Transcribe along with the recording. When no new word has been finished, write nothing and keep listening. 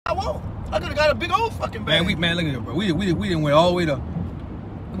I could have got a big old fucking bag. Man, look at it, bro. We didn't went all the way to.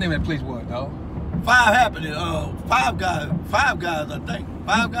 What name of that place was, dog? Five happening. Five guys, I think.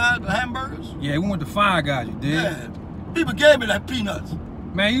 Five Guys, the hamburgers. Yeah, we went to Five Guys. You did. Yeah. People gave me that peanuts.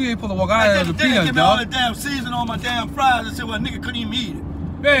 Man, you ain't supposed to walk out of the peanuts, They give me dog. all the damn season on my damn fries and said, well, nigga couldn't even eat it.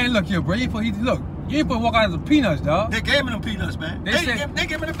 Man, look here, bro. You ain't supposed to walk out of the peanuts, dog. They gave me them peanuts, man. They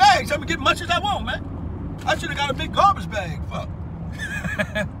gave me the bag, so I can get as much as I want, man. I should have got a big garbage bag. Fuck.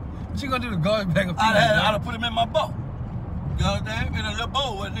 What you gonna do with the garbage bag of peanuts? I'd have put them in my bowl. You know what I'm saying? In a little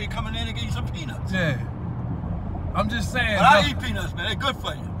bowl where they coming in and give you some peanuts. Yeah. I'm just saying. But I eat peanuts, man. They're good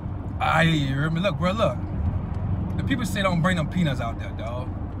for you. I hear you, heard me. Look, bro, look. The people say don't bring them peanuts out there, dog.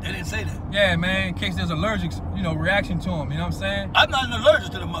 They didn't say that. Yeah, man, in case there's allergic, reaction to them, you know what I'm saying? I'm not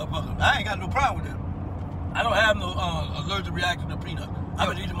allergic to the motherfuckers. I ain't got no problem with them. I don't have no allergic reaction to peanuts. I've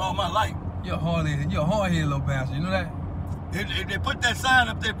been eating them all my life. You're a hard-headed little bastard, you know that? They put that sign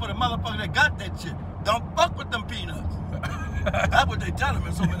up there for the motherfucker that got that shit. Don't fuck with them peanuts. That's what they tell them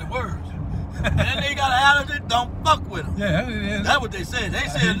in so many words. And then they got an allergy, don't fuck with them. Yeah, it is. That's what they said. They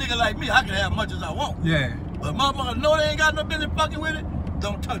said a nigga like me, I can have as much as I want. Yeah. But motherfuckers know they ain't got no business fucking with it,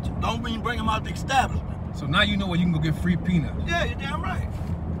 don't touch it. Don't even bring them out the establishment. So now you know where you can go get free peanuts. Yeah, you're damn right.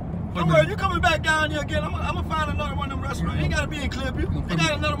 Don't worry, you coming back down here again. I'm gonna find another one of them restaurants. You ain't gotta be in Clearview. You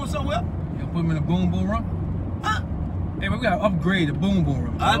got another one somewhere. You gonna put them in the boom room? Huh? Hey, man, we gotta upgrade the boom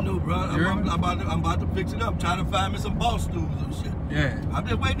room. I know, bro. I'm about to fix it up. Trying to find me some boss stools and shit. Yeah. I'm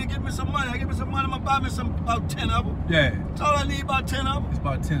just waiting to get me some money. I get me some money, I'm gonna buy me about 10 of them. Yeah. That's all I need, about 10 of them. It's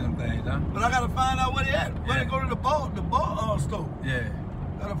about 10 of them things, huh? But I gotta find out where they at. Where they go to the ball store. Yeah.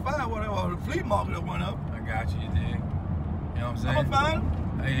 Gotta find one of them, or the flea market or one of them. I got you, dig. You know what I'm saying? I'm gonna find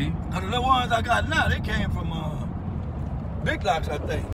them. Hey. Now, the little ones I got now, they came from Big Lots, I think.